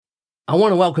I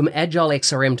want to welcome Agile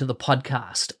XRM to the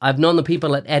podcast. I've known the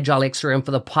people at Agile XRM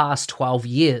for the past 12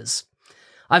 years.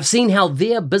 I've seen how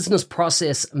their business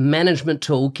process management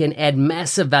tool can add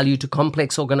massive value to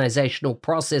complex organizational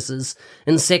processes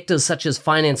in sectors such as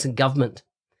finance and government.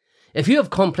 If you have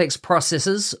complex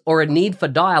processes or a need for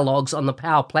dialogues on the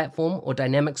Power Platform or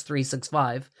Dynamics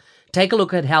 365, take a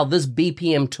look at how this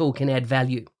BPM tool can add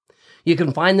value. You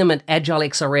can find them at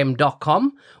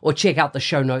agilexrm.com or check out the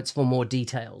show notes for more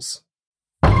details.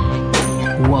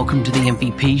 Welcome to the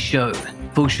MVP Show.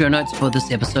 Full show notes for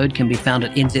this episode can be found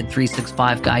at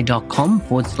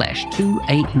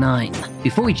nz365guy.com/289.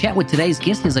 Before we chat with today's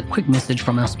guest, there's a quick message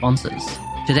from our sponsors.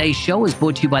 Today's show is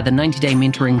brought to you by the 90-Day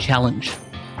Mentoring Challenge.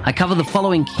 I cover the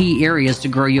following key areas to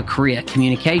grow your career: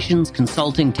 communications,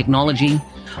 consulting, technology,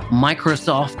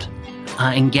 Microsoft,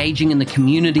 engaging in the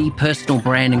community, personal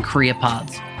brand, and career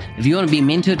paths. If you want to be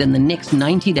mentored in the next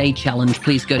 90-day challenge,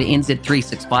 please go to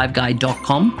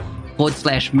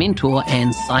nz365guy.com/mentor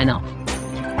and sign up.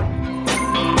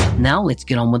 Now let's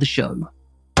get on with the show.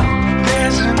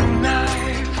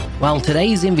 Well,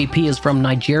 today's MVP is from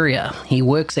Nigeria. He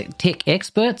works at Tech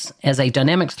Experts as a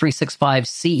Dynamics 365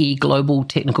 CE Global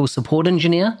Technical Support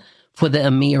Engineer for the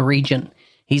EMEA region.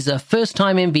 He's a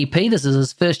first-time MVP. This is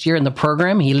his first year in the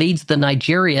program. He leads the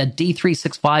Nigeria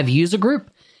D365 user group.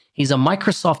 He's a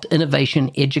Microsoft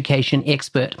Innovation Education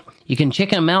expert. You can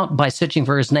check him out by searching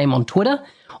for his name on Twitter,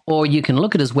 or you can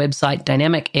look at his website,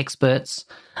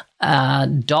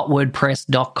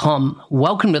 dynamicexperts.wordpress.com.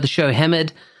 Welcome to the show,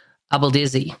 Hamid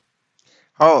Abeldezi.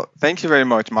 Oh, thank you very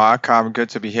much, Mark. I'm good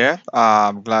to be here.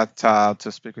 I'm glad to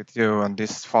speak with you on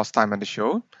this first time on the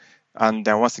show. And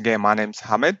once again, my name's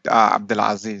Hamid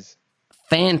Abdelaziz.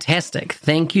 Fantastic.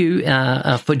 Thank you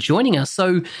for joining us.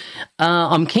 So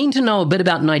I'm keen to know a bit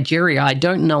about Nigeria. I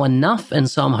don't know enough, and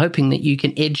so I'm hoping that you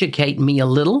can educate me a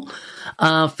little.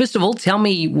 First of all, tell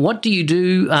me, what do you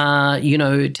do?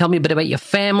 Tell me a bit about your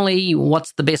family.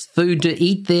 What's the best food to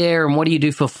eat there, and what do you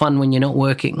do for fun when you're not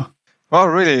working? Well,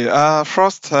 really,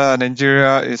 first,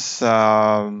 Nigeria is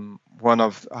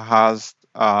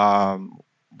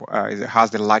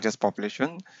has the largest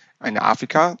population in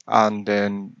Africa, and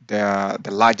then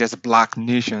the largest Black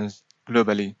nations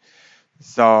globally.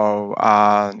 So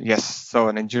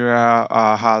so Nigeria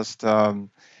has one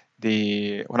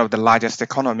of the largest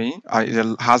economy.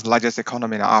 It has the largest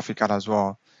economy in Africa as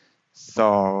well.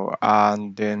 So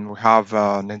and then we have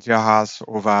Nigeria has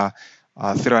over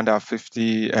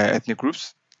 350 ethnic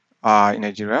groups in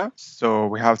Nigeria. So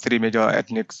we have three major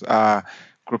ethnic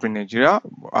groups in Nigeria,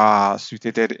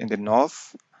 situated in the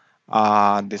north,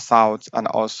 the south, and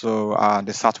also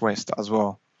the southwest as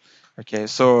well. Okay,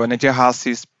 so Nigeria has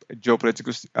 6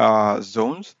 geopolitical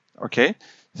zones. Okay,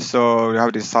 so we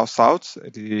have the south,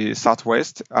 the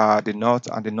southwest, the north,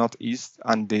 and the northeast,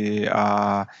 and the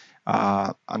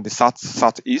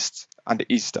southeast, and the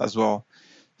east as well.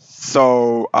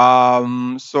 So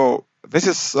this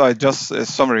is just a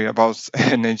summary about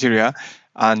Nigeria,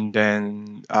 and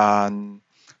then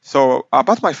so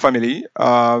about my family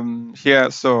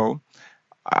here. So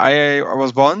I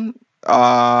was born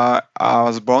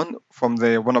from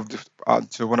one of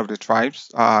the tribes,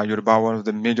 Yoruba, one of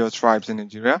the major tribes in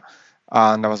Nigeria,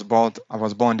 and I was born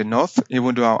in the north,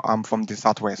 even though I'm from the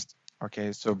southwest.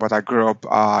 Okay, so but I grew up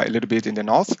a little bit in the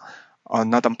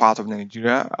northern part of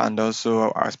Nigeria, and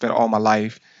also I spent all my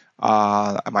life,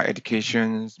 my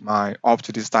education, up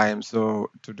to this time,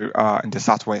 so in the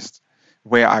southwest,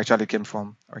 where I actually came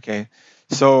from. Okay,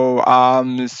 so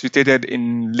situated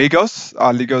in Lagos.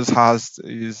 Lagos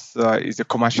is a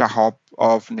commercial hub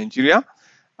of Nigeria,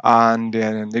 and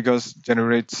Lagos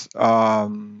generates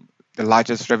the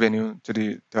largest revenue to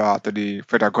the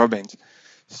federal government.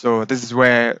 So this is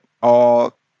where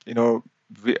all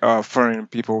foreign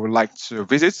people would like to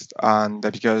visit, and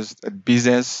because the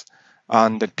business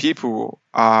and the people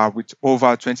are with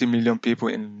over 20 million people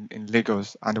in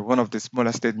Lagos, and one of the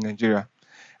smallest states in Nigeria.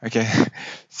 Okay,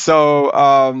 so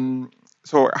I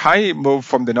moved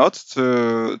from the north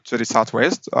to the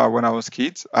southwest when I was a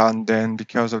kid, and then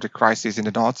because of the crisis in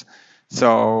the north,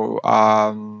 so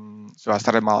I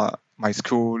started my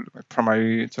school, my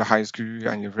primary to high school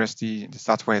and university in the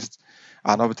southwest,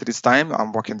 and up to this time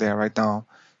I'm working there right now.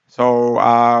 So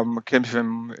came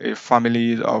from a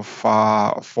family of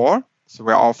 4, so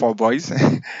we're all 4 boys.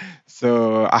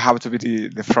 So I have to be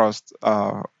the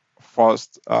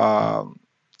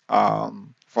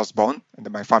firstborn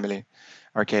in my family.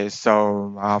 Okay,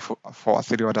 so I have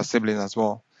 3 other siblings as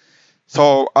well.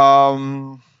 So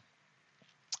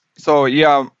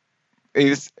yeah,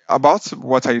 it's about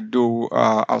what I do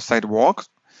outside work.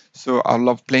 So I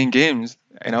love playing games,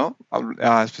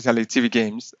 especially TV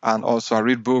games, and also I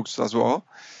read books as well.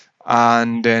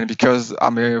 And then because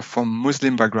I'm from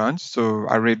Muslim background, so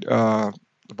I read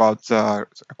about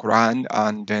Quran,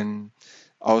 and then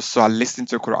also I listen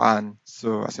to Quran.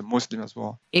 So as a Muslim as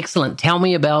well. Excellent. Tell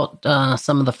me about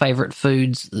some of the favorite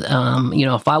foods.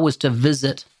 If I was to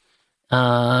visit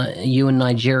you in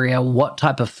Nigeria, what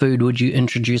type of food would you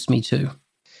introduce me to?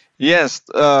 Yes,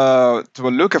 to a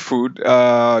local food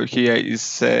here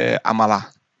is amala.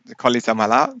 They call it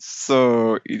amala.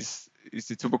 So it's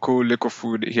a typical local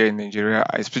food here in Nigeria,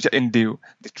 especially in the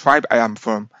tribe I am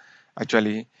from,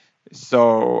 actually.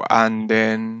 So and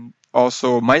then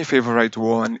also my favorite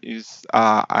one is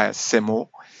semo,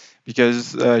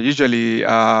 because usually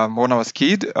when I was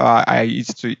kid, I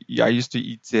used to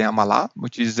eat amala,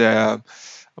 which is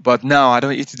but now I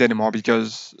don't eat it anymore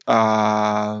because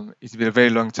it's been a very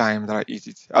long time that I eat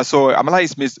it. So amala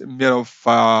is made of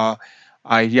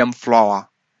yam flour.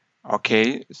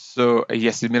 Okay, so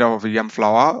yes, it's made out of yam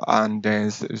flour, and then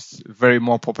it's very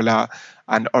more popular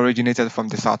and originated from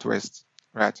the southwest,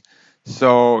 right?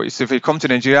 So, if you come to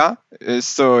Nigeria,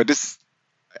 so this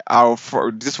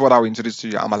is what I'll introduce to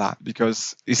you, amala,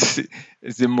 because it's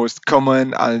the most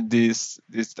common and this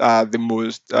the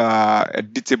most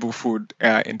eatable food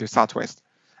in the southwest,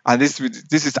 and this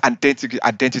is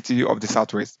identity of the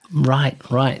southwest. Right,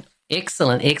 right.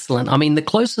 Excellent, excellent. I mean, the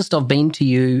closest I've been to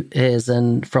you is,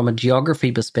 and from a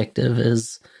geography perspective,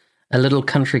 is a little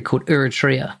country called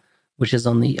Eritrea, which is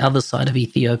on the other side of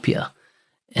Ethiopia.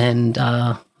 And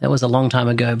that was a long time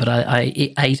ago, but I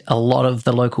ate a lot of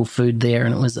the local food there,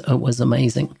 and it was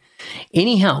amazing.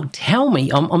 Anyhow, tell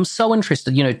me, I'm so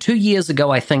interested. 2 years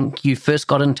ago, I think you first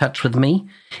got in touch with me,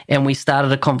 and we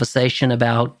started a conversation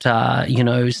about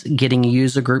getting a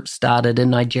user group started in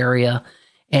Nigeria,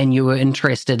 and you were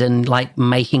interested in like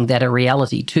making that a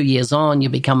reality. 2 years on, you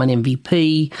become an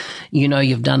MVP.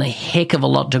 You've done a heck of a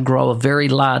lot to grow a very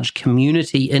large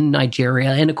community in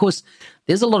Nigeria, and of course,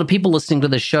 there's a lot of people listening to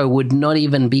the show would not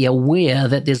even be aware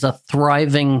that there's a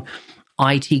thriving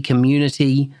IT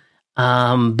community,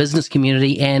 business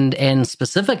community, and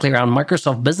specifically around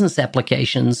Microsoft business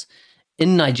applications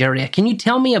in Nigeria. Can you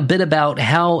tell me a bit about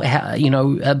how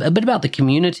a bit about the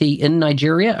community in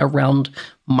Nigeria around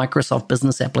Microsoft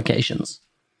business applications?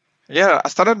 Yeah, I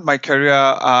started my career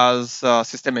as a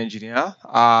system engineer.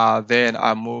 Then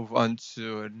I moved on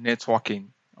to networking.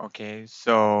 Okay,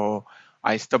 so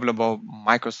I stumbled about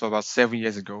Microsoft about 7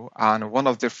 years ago, and one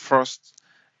of the first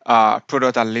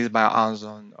product I laid my hands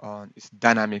on is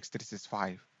Dynamics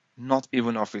 365, not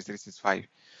even Office 365.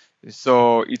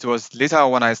 So it was later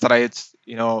when I started,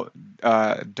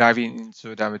 diving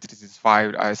into Dynamics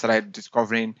 365, I started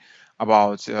discovering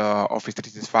about Office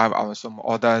 365 and some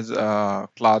others,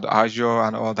 Cloud Azure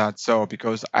and all that. So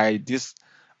because I this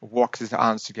works its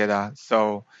hands together.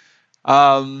 So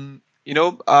I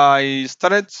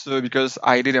started because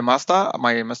I did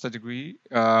my master degree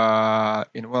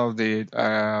in one of the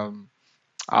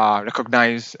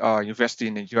recognized university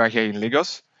in Nigeria here in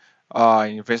Lagos,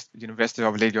 University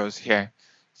of Lagos here.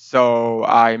 So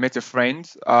I met a friend,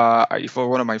 for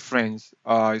one of my friends.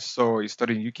 So he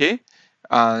studied in UK,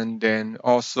 and then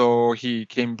also he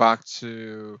came back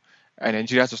to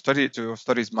Nigeria to study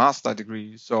his master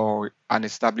degree. So and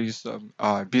establish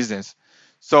business.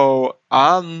 So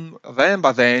then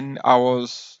I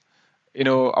was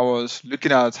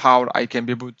looking at how I can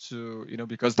be able to,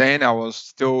 because then I was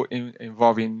still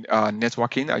involved in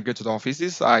networking. I go to the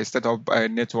offices, I set up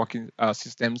networking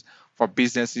systems for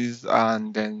businesses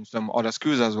and then some other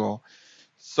schools as well.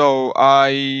 So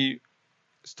I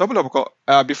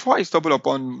before I stumbled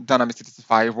upon Dynamics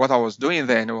 365, what I was doing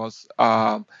then was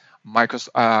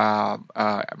Microsoft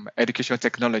education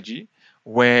technology,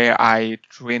 where I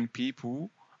train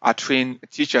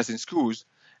teachers in schools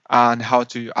and how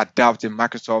to adapt the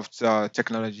Microsoft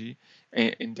technology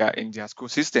in their school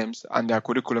systems and their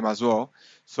curriculum as well.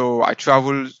 So I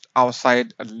travel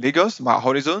outside Lagos, my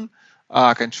horizon.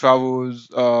 I can travel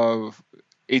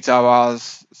 8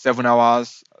 hours, 7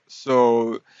 hours.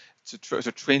 So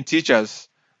to train teachers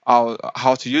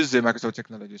how to use the Microsoft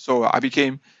technology. So I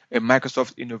became a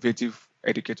Microsoft Innovative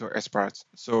Educator Expert.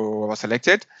 So I was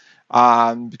selected.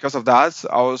 Because of that,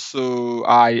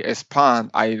 I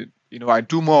expand. I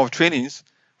do more of trainings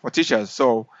for teachers.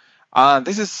 So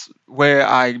this is where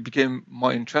I became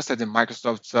more interested in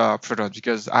Microsoft product,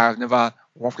 because I have never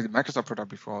worked with Microsoft product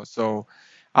before. So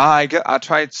I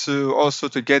tried to also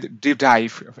to get deep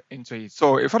dive into it.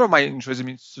 So a friend of mine interested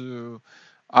me to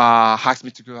asked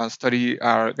me to go and study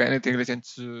anything related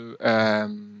to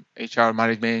HR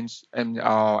management and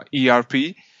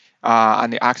ERP.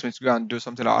 and they asked me to go and do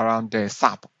something around the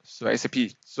SAP, so SAP.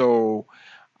 So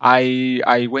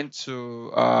I went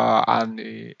to a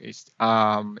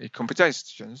computer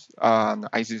institutions,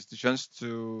 IT institutions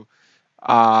to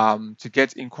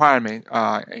get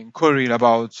inquiry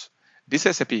about this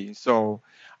SAP. So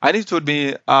and he told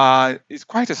me it's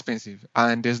quite expensive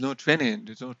and there's no training,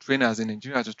 there's no trainers in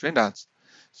Nigeria to train that.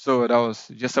 So that was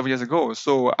just 7 years ago.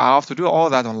 So I have to do all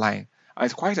that online. And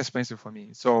it's quite expensive for me.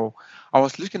 So I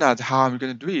was looking at how I'm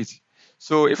going to do it.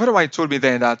 So a friend of mine told me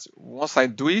then that once I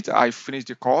do it, I finish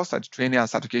the course, and training and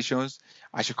certifications,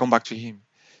 I should come back to him.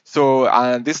 So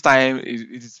and this time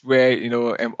it is where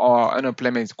our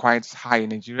unemployment is quite high in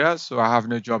Nigeria. So I have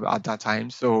no job at that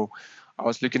time. So I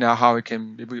was looking at how I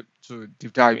can be able to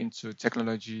deep dive into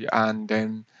technology and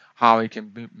then how I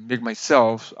can make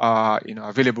myself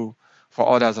available for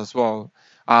others as well.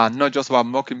 Not just about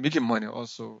making money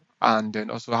also, and then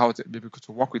also how to be able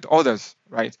to work with others,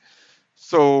 right?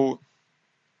 So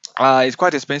it's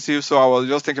quite expensive. So I was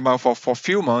just thinking about for a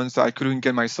few months, I couldn't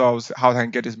get myself how I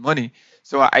can get this money.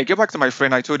 So I get back to my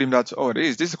friend. I told him that, oh,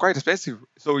 this is quite expensive.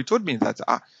 So he told me that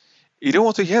you don't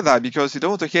want to hear that because you don't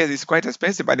want to hear it's quite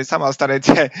expensive. By the time I started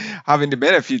having the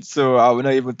benefits, so I would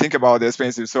not even think about the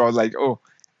expensive. So I was like, oh,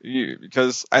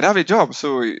 because I don't have a job.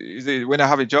 So when I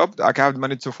have a job, I can have the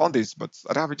money to fund this, but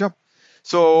I don't have a job.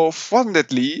 So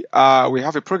fortunately, we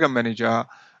have a program manager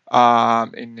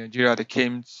in Nigeria that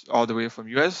came all the way from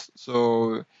US.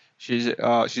 So she's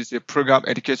a program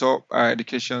educator,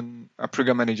 education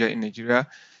program manager in Nigeria.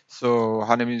 So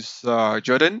her name is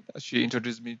Jordan. She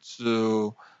introduced me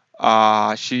to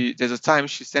she. There's a time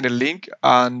she sent a link,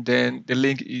 and then the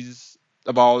link is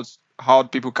about how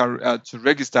people can to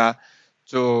register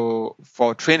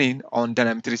for training on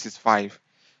Dynamics 365.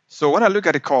 So when I look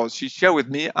at the course, she shared with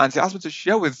me and she asked me to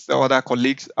share with other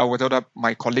colleagues, with other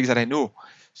my colleagues that I know.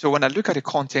 So when I look at the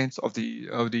contents of the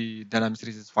Dynamics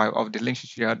 365 of the link she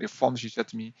shared, the form she shared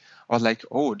to me, I was like,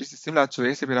 oh, this is similar to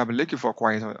ACP that I've been looking for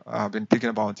quite. I've been thinking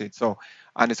about it. So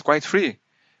and it's quite free.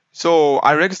 So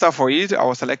I registered for it. I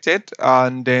was selected,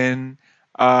 and then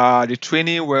the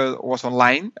training was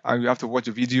online. And you have to watch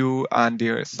the video, and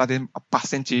there's a certain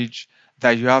percentage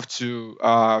that you have to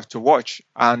watch,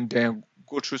 and then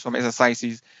go through some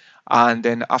exercises. And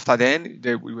then after then,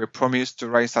 we were promised to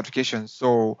write certifications.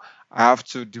 So I have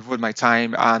to devote my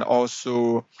time and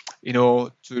also,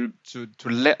 to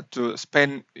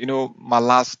spend, my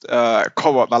last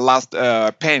my last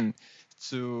pen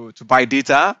to buy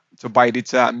data,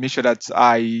 and make sure that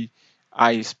I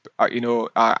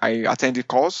attend the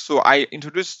course. So I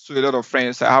introduced to a lot of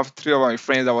friends. I have three of my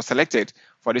friends that were selected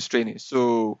for this training.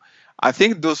 So I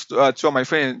think those two of my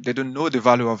friends, they don't know the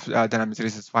value of Dynamics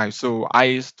 365. So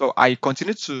I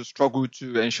continue to struggle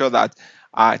to ensure that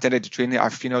I attended the training. I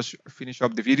finish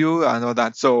up the video and all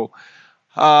that. So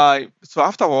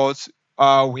afterwards,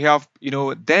 we have,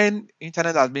 then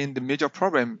internet has been the major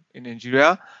problem in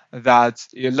Nigeria, that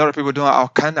a lot of people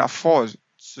can't afford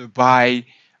to buy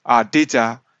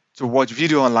data to watch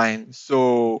video online.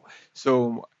 So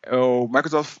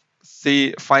Microsoft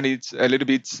find it a little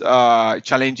bit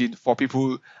challenging for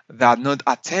people that are not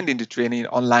attending the training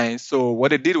online. So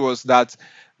what they did was that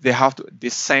they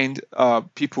send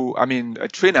people, I mean, a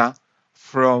trainer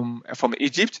from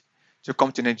Egypt to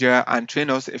come to Nigeria and train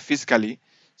us physically.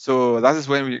 So that is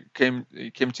when we came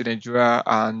to Nigeria,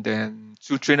 and then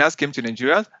two trainers came to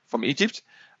Nigeria from Egypt,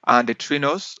 and they train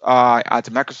us at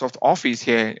the Microsoft office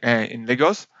here in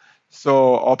Lagos.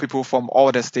 So all people from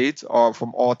all the states, or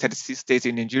from all 36 states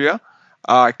in Nigeria,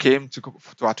 came to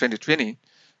attend the training.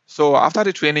 So after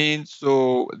the training,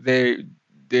 so they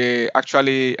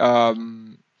actually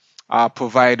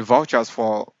provide vouchers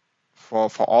for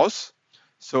us.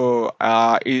 So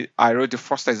I wrote the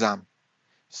first exam.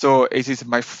 So it is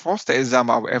my first exam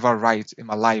I'll ever write in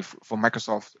my life for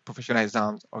Microsoft professional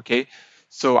exams. Okay,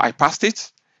 so I passed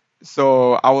it.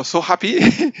 So I was so happy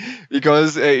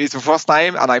because it's the first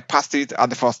time and I passed it at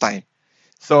the first time.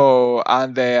 So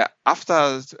and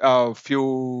after a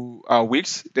few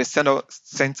weeks, they sent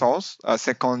us a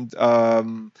second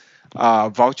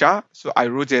voucher. So I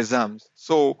wrote the exams.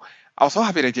 So I was so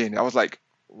happy again. I was like,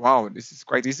 wow, this is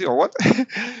quite easy or what?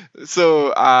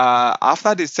 So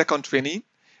after the second training,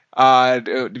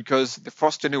 because the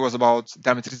first training was about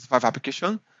Dynamics 365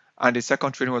 application, and the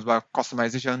second training was about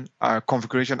customization,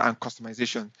 configuration, and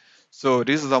customization. So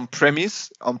this is on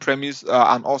premise,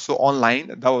 and also online.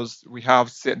 Then was a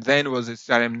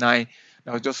CRM9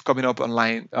 that was just coming up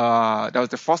online. That was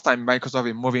the first time Microsoft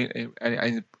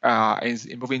is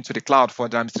moving to the cloud for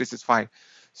Dynamics 365.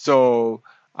 So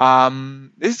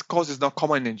This course is not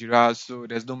common in Nigeria, so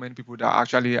there's not many people that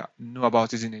actually know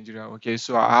about it in Nigeria. Okay,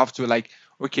 so I have to like,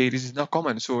 okay, this is not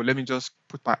common, so let me just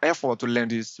put my effort to learn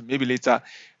this. Maybe later,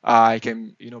 I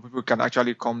can, people can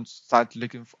actually come start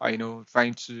looking for,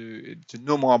 trying to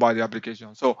know more about the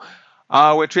application. So,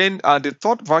 we're trained. The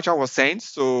third voucher was sent,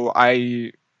 so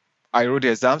I wrote the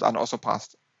exams and also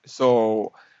passed.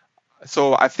 So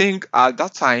I think at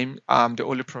that time I'm the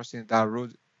only person that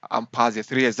wrote and passed the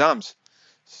three exams.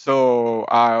 So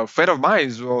a friend of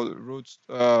mine wrote,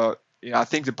 yeah, I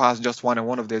think they passed just one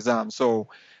of the exams. So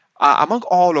among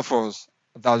all of us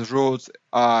that wrote,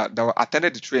 that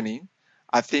attended the training,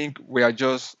 I think we are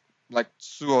just like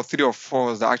two or three or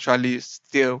four that actually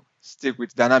still stick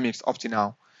with Dynamics up to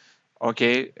now.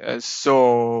 Okay,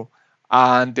 so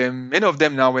and then many of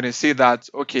them now when they see that,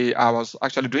 okay, I was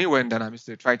actually doing well in Dynamics,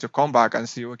 they try to come back and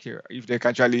see, okay, if they can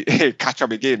actually catch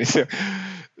up again.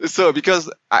 So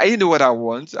because I know what I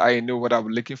want, I know what I'm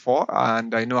looking for,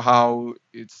 and I know how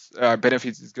its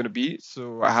benefits is going to be.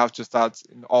 So I have to start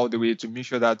in all the way to make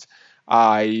sure that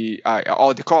I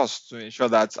all the costs to ensure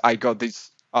that I got this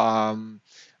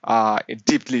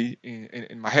deeply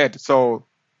in my head.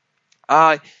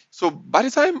 Uh, so by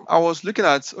the time I was looking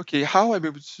at, okay, how I'm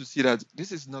able to see that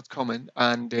this is not common,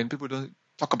 and then people don't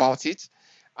talk about it.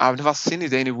 I've never seen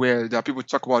it anywhere that people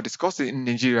talk about discuss it in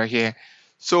Nigeria here.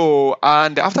 So,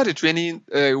 and after the training,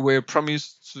 we're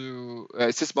promised to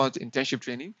 6 month internship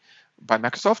training by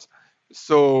Microsoft.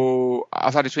 So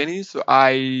after the training,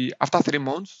 after 3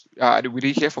 months, we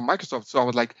didn't hear from Microsoft. So I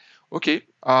was like, okay,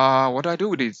 what do I do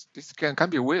with this? This can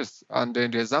be a waste, and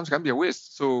then the exams can be a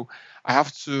waste. So I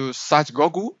have to search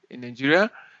Google in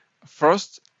Nigeria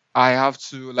first. I have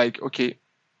to like, okay,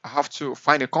 I have to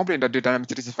find a company that did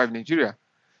Dynamics 365 in Nigeria.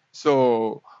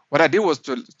 So what I did was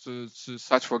to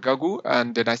search for Google,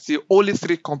 and then I see only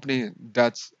three companies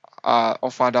that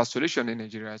offer that solution in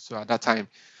Nigeria. So at that time,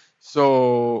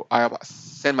 so I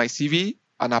send my CV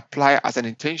and apply as an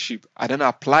internship. I don't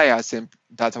apply as in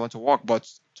that I want to work, but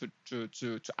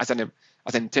to as an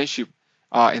internship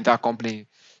in that company.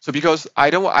 So because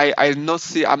I not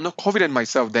see I'm not confident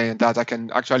myself then that I can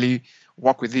actually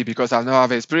work with it because I don't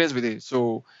have experience with it.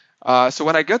 So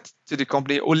when I get to the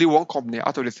company, only one company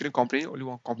out of the three company, only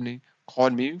one company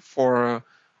called me for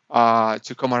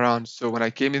to come around. So when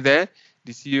I came in there,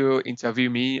 the CEO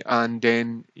interviewed me, and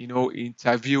then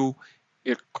interview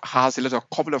it has a lot of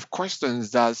couple of questions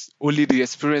that only the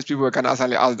experienced people can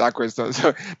actually ask that question,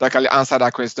 so that can answer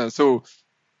that question. So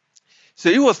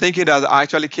he was thinking that I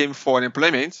actually came for an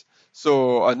employment.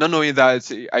 So not knowing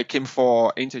that I came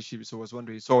for internship, so I was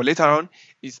wondering. So later on,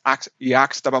 he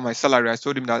asked about my salary. I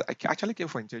told him that I actually came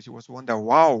for internship. He was wondering,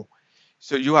 wow.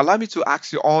 So you allow me to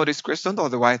ask you all these questions,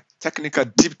 otherwise technical,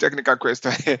 deep technical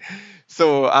questions.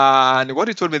 So and what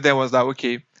he told me then was that,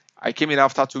 okay, I came in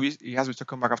after 2 weeks. He asked me to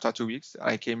come back after 2 weeks.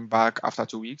 I came back after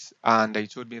 2 weeks, and he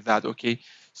told me that, okay,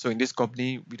 so in this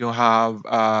company we don't have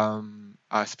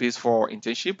a space for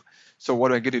internship. So what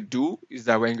we're going to do is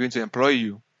that we're going to employ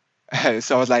you.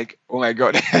 So I was like, oh my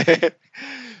god.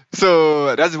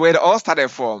 So that's where it all started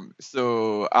from.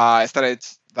 So I started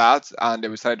that, and then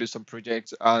we started doing some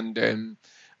projects, and then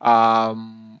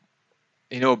um,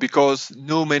 because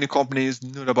no many companies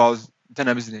knew about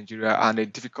Dynamics in Nigeria, and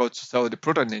it's difficult to sell the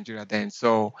product in Nigeria then.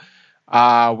 So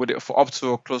for up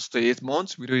to close to 8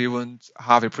 months, we don't even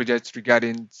have a project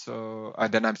regarding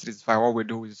Dynamics 365. What we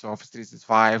do is Office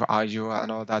 365, Azure,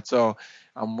 and all that. So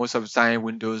most of the time,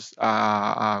 Windows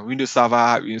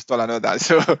Server we install and all that.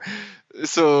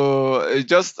 So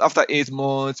just after 8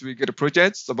 months, we get a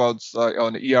project about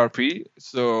on ERP.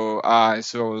 So I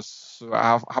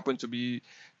have happened to be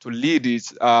to lead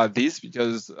this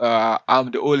because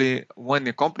I'm the only one in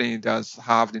the company that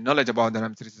have the knowledge about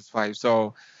Dynamics 365.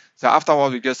 So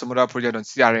afterwards, we get some other project on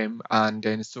CRM, and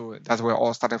then so that's where it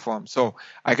all started from. So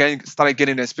started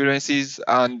getting experiences,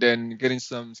 and then getting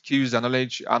some skills and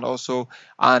knowledge,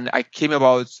 and I came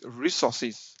about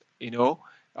resources,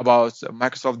 about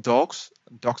Microsoft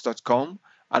Docs.com,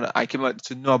 and I came out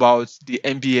to know about the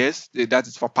MBS, that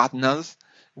is for partners,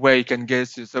 where you can get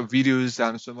some videos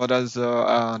and some others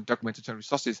documentation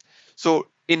resources. So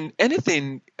in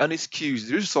anything, any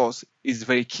skills, resource is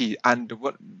very key, and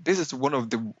this is one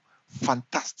of the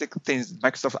fantastic things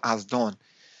Microsoft has done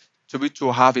to be to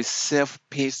have a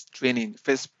self-paced training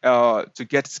first to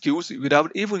get skills without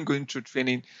even going through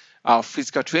training,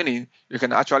 physical training. You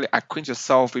can actually acquaint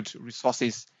yourself with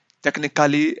resources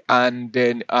technically, and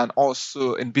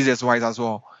also in business wise as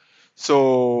well.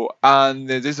 So and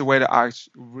this is where the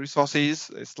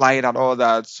resources slide and all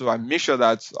that. So I make sure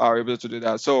that I'm able to do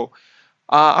that. So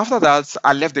After that,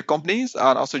 I left the companies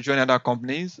and also joined other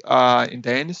companies in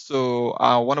the end. So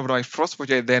one of my first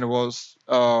projects then was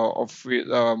of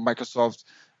Microsoft,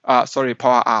 sorry,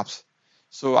 Power Apps.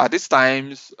 So at this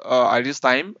time,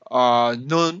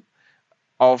 none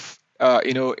of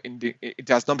it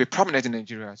has not been prominent in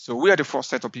Nigeria. So we are the first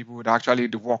set of people that actually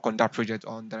work on that project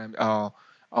on Power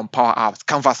Apps,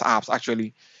 Canvas apps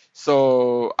actually.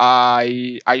 So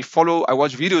I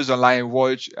watch videos online,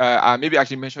 I maybe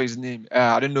actually mention his name.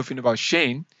 I don't know if you know about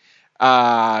Shane.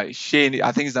 Shane,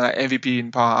 I think he's an MVP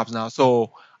in Power Apps now.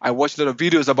 So I watched a lot of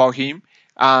videos about him,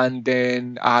 and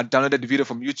then I downloaded the video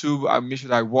from YouTube. I made sure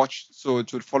that I watched so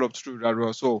to follow up through that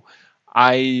role. So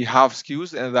I have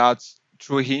skills and that's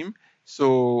through him.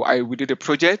 So we did a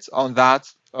project on that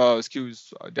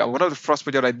skills. One of the first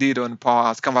projects I did on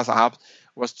Power Apps, Canvas apps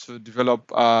was to develop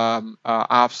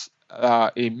apps,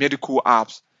 a medical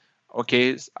apps,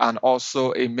 okay, and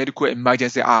also a medical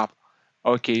emergency app.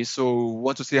 Okay, so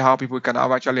want to see how people can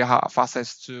actually have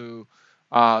access to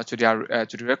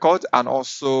the record, and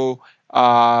also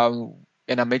an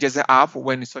emergency app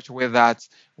when in such a way that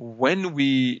when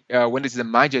it's an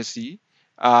emergency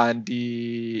and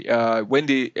the when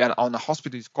the on a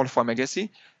hospital is called for emergency,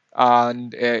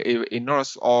 and a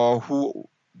nurse or who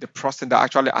the person that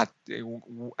actually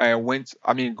went,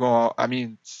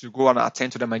 to go and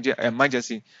attend to the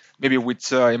emergency, maybe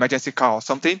with emergency car or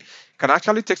something, can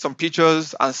actually take some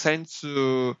pictures and send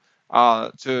to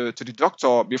the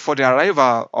doctor before the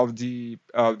arrival of the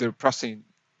person,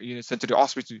 sent to the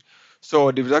hospital.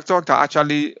 So the doctor can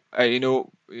actually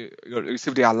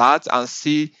receive the alert and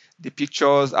see the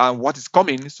pictures and what is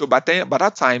coming. So by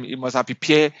that time, it must have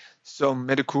prepared some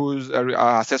medical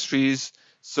accessories.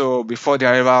 So before the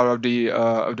arrival of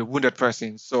the wounded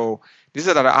person. So these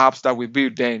are the apps that we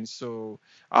built then. So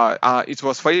it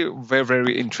was very, very,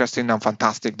 very interesting and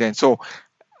fantastic then. So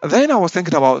then I was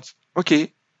thinking about,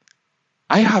 okay,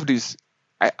 I have this.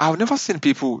 I've never seen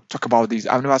people talk about this.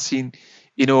 I've never seen,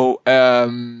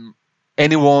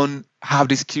 anyone have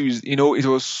these skills. It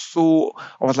was so.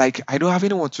 I was like, I don't have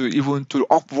anyone to even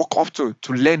walk up to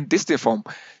learn this thing from.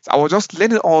 So I was just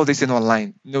learning all this in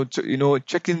online.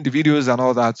 Checking the videos and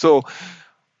all that. So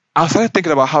I started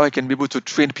thinking about how I can be able to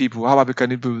train people, how I can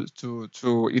be able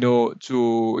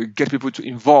to get people to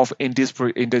involve in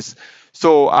this.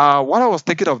 So what I was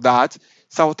thinking of that,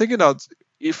 so I was thinking that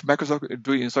if Microsoft could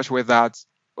do it in such a way that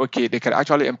okay, they can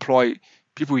actually employ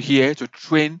people here to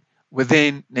train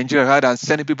within Nigeria rather than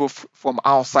sending people from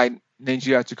outside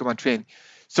Nigeria to come and train.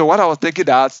 So what I was thinking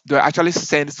that they actually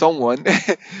send someone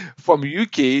from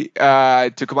UK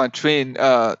to come and train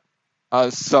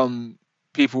some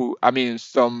people,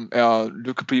 some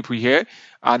local people here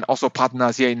and also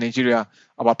partners here in Nigeria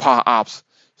about Power Apps.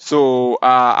 So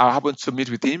I happened to meet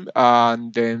with him,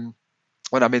 and then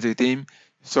when I met with him,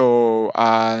 so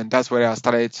that's where I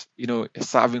started,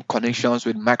 having connections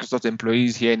with Microsoft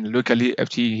employees here in locally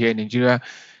FTE here in Nigeria.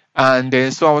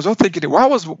 And so I was just thinking, while I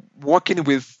was working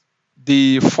with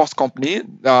the first company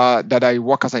that I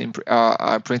work as an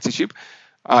internship.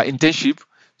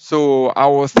 So I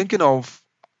was thinking of,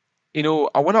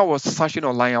 when I was searching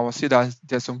online, I was seeing that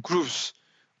there's some groups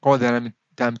called Dynamic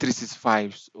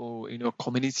 365 or,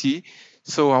 community.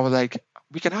 So I was like,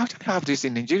 we can actually have this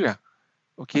in Nigeria.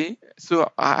 Okay. So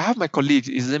I have my colleague,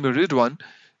 his name is Ridwan.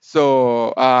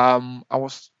 So I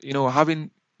was,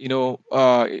 having,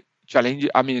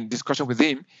 discussion with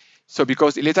him. So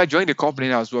because he later joined the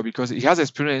company as well, because he has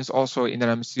experience also in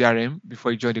an CRM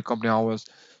before he joined the company.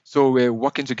 So we're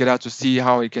working together to see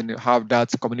how we can have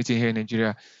that community here in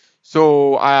Nigeria.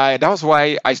 So that was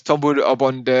why I stumbled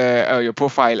upon your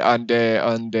profile on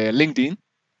the LinkedIn.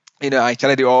 I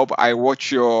chatted it up. I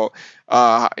watch your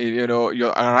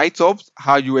your write-ups,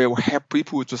 how you will help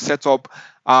people to set up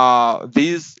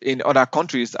these in other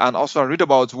countries, and also I read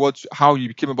about how you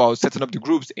became about setting up the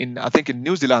groups in, I think, in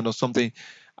New Zealand or something,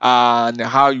 and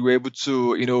how you were able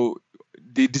to,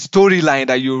 the storyline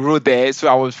that you wrote there. So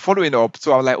I was following up.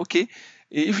 So I was like, okay,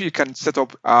 if you can set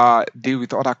up deal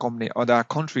with other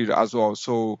countries as well,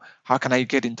 so how can I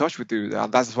get in touch with you?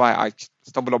 And that's why I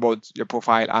stumbled about your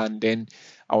profile, and then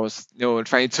I was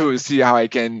trying to see how I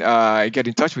can get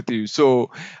in touch with you.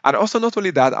 So, and also not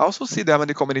only that, I also see them in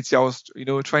the community. I was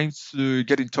trying to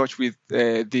get in touch with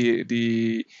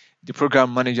the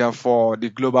program manager for the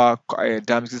global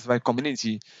Dynamics 365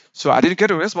 community. So I didn't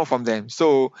get a response from them.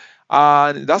 So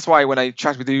that's why when I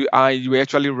chat with you, you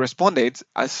actually responded.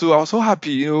 So I was so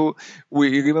happy.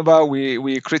 We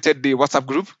created the WhatsApp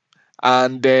group,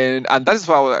 And that is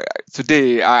why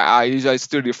today I usually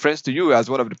still reference to you as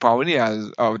one of the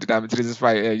pioneers of the Dynamics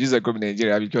 365 user group in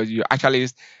Nigeria, because you actually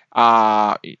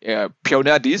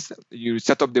pioneered this. You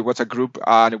set up the WhatsApp group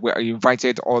and you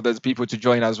invited other people to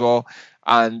join as well,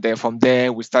 and then from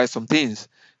there we started some things.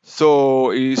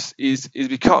 So it's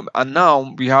become, and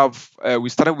now we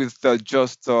started with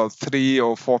just 3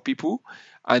 or 4 people,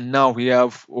 and now we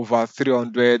have over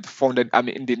 300, 400. I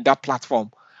mean, in that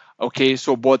platform. Okay,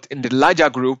 so but in the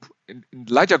larger group,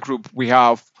 we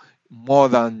have more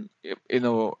than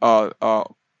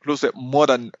close to more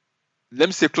than, let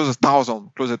me say, close to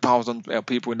 1,000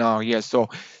 people now. Yes, so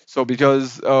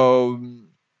because of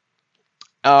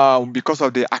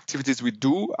the activities we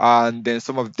do, and then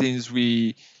some of the things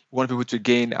we want people to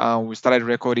gain, we started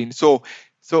recording. So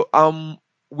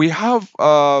we have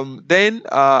then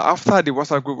after the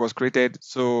WhatsApp group was created,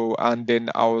 so and then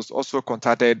I was also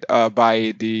contacted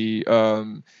by the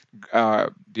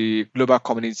global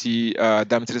community,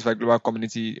 Diametrics by Global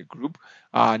Community Group,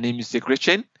 named is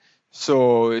Gretchen.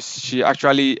 So she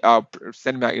actually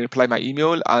sent me reply my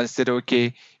email and said,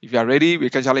 okay, if you are ready, we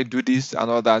can actually do this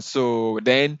and all that. So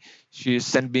then she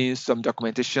sent me some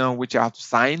documentation which I have to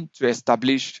sign to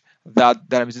establish that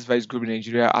Dynamics Vice Group in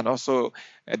Nigeria, and also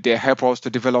they help us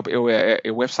to develop a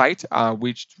website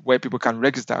which where people can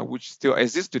register, which still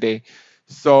exists today.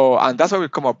 So, and that's how we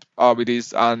come up with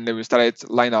this, and then we started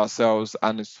line ourselves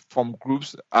and form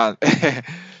groups, and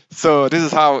so this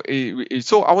is how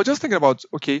so I was just thinking about,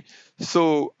 okay,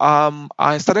 so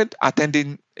I started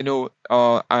attending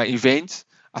events.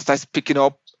 I started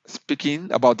speaking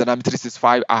about Dynamics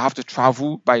 365. I have to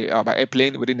travel by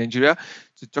airplane within Nigeria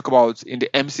to talk about in the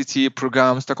MCT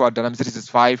programs, talk about Dynamics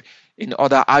 365. In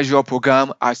other Azure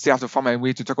program, I still have to find my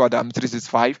way to talk about Dynamics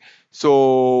 365.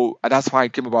 So that's how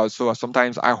it came about. So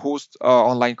sometimes I host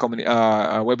online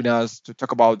webinars to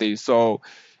talk about this. So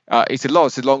it's a long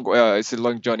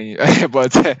journey,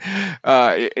 but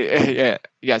yeah,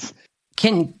 yes.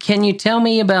 Can you tell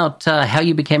me about how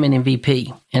you became an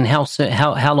MVP, and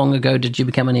how long ago did you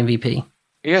become an MVP?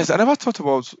 Yes, I never thought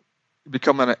about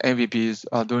becoming an MVP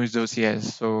during those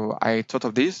years. So I thought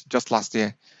of this just last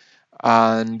year,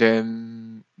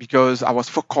 and because I was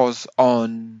focused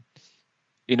on,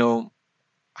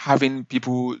 having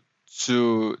people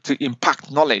to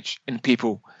impact knowledge in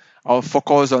people. I'll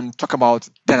focus on talk about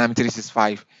Dynamics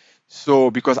 365. So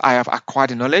because I have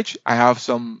acquired the knowledge, I have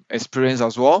some experience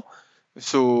as well.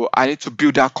 So I need to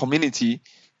build that community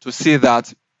to see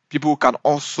that people can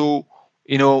also,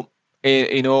 have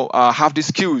the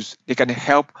skills. They can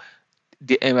help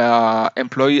the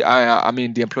employee.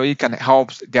 The employee can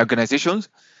help the organizations,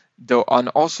 and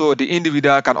also the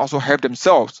individual can also help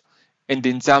themselves. And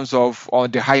in terms of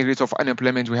the high rate of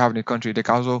unemployment we have in the country, they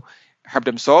can also help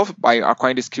themselves by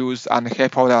acquiring the skills and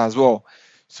help others as well.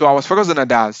 So I was focusing on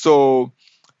that. So,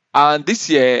 and this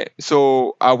year,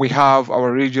 so we have our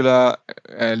regular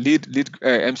lead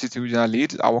MCT regional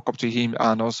lead. I walk up to him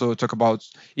and also talk about,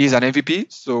 he's an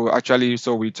MVP. So actually,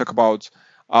 so we talk about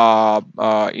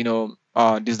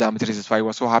this Dynamics 365.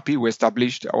 We're so happy we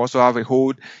established. I also have a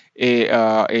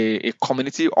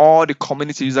community, all the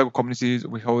community user communities.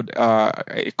 We hold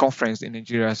a conference in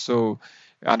Nigeria. So,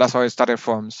 and that's how it started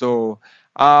from. So,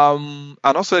 and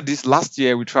also this last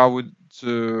year we traveled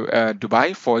to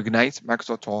Dubai for Ignite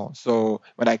Microsoft Tour. So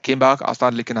when I came back, I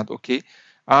started looking at, okay,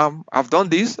 I've done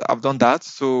this, I've done that.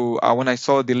 So when I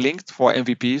saw the link for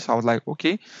MVPs, I was like,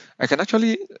 okay, I can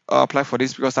actually apply for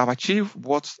this because I've achieved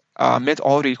what met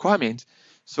all the requirements.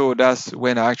 So that's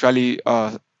when I actually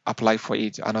applied for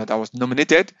it, and I was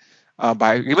nominated.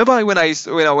 Remember when I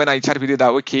chatted with you that,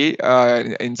 okay,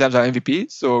 in terms of MVP.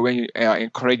 So when you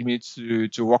encouraged me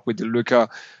to work with the local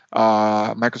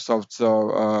Microsoft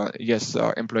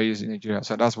employees in Nigeria.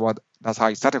 So that's how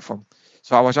it started from.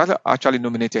 So I was actually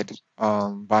nominated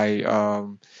by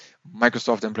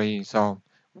Microsoft employees. So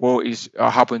who is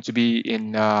happened to be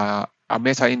in I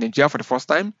met her in Nigeria for the first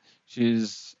time.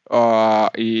 She's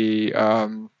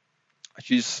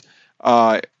she's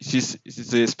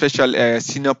a special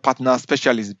senior partner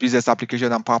specialist, business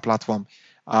application and power platform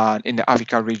in the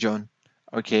Africa region.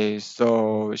 Okay,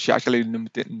 so she actually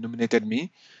nominated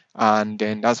me, and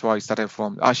then that's where I started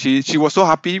from. She was so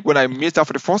happy when I met her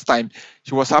for the first time.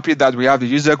 She was happy that we have the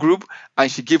user group,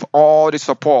 and she gave all the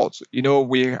support.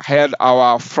 We had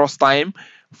our first time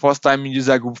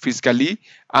user group physically,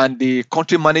 and the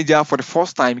country manager for the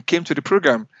first time came to the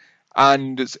program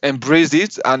and embraced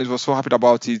it, and it was so happy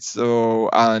about it. So,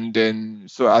 and then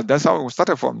that's how we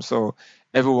started from. So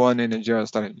everyone in Nigeria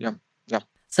started. Yeah.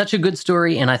 Such a good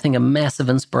story, and I think a massive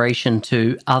inspiration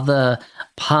to other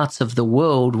parts of the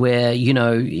world where,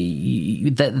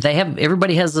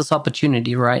 everybody has this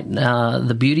opportunity, right?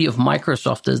 The beauty of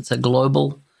Microsoft is it's a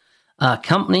global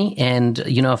company, and,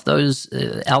 if those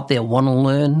out there want to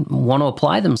learn, want to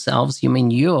apply themselves,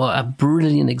 you're a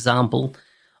brilliant example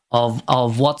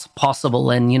of what's possible.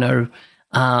 And,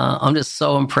 I'm just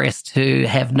so impressed to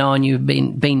have known you've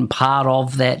been part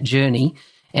of that journey.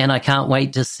 And I can't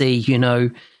wait to see,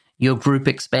 your group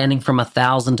expanding from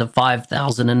 1,000 to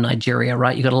 5,000 in Nigeria,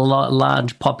 right? You've got a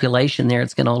large population there.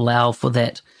 It's going to allow for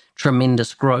that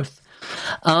tremendous growth.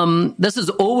 This is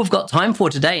all we've got time for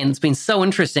today, and it's been so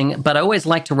interesting, but I always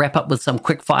like to wrap up with some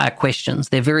quick fire questions.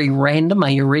 They're very random. Are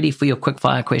you ready for your quick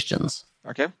fire questions?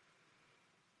 Okay,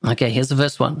 here's the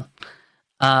first one.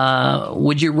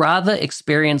 Would you rather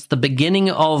experience the beginning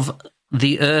of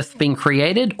the Earth being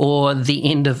created or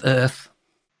the end of Earth?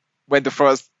 When the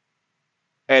first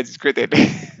Earth is created.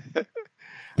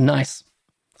 Nice.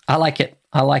 I like it.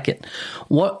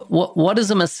 What is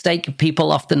a mistake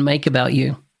people often make about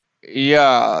you?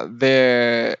 Yeah,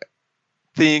 they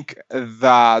think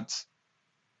that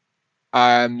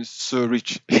I'm so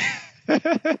rich.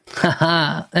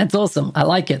 That's awesome. I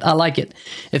like it.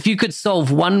 If you could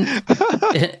solve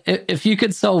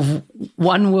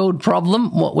one world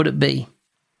problem, what would it be?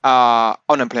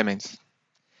 Unemployment.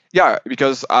 Yeah,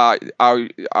 because I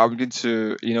need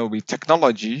to, with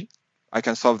technology, I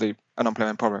can solve the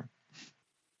unemployment problem.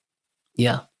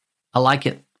 Yeah, I like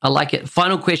it.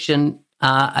 Final question.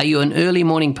 Are you an early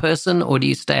morning person or do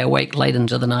you stay awake late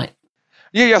into the night?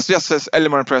 Yes. Early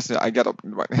morning person. I get up.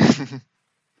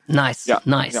 Nice. Yeah.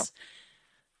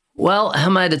 Well,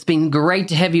 Hamad, it's been great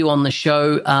to have you on the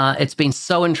show. It's been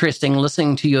so interesting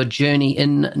listening to your journey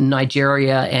in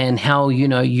Nigeria and how,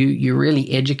 you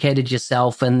really educated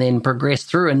yourself and then progressed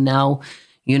through. And now,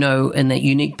 in that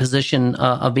unique position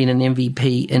of being an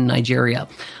MVP in Nigeria.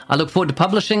 I look forward to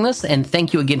publishing this, and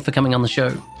thank you again for coming on the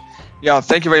show. Yeah,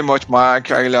 thank you very much,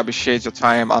 Mark. I really appreciate your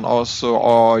time and also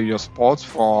all your support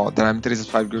for the Dynamics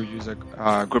 365 Go user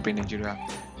group in Nigeria.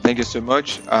 Thank you so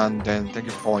much, and then thank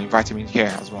you for inviting me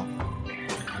here as well.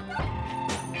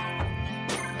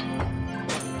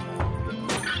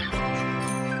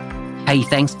 Hey,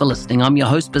 thanks for listening. I'm your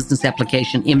host, Business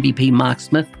Application MVP Mark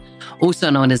Smith, also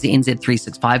known as the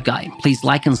NZ365 Guy. Please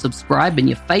like and subscribe in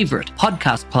your favorite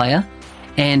podcast player.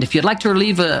 And if you'd like to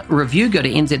leave a review, go to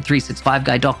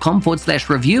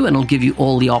nz365guy.com/review, and it'll give you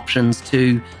all the options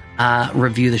to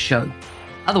review the show.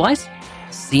 Otherwise,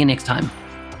 see you next time.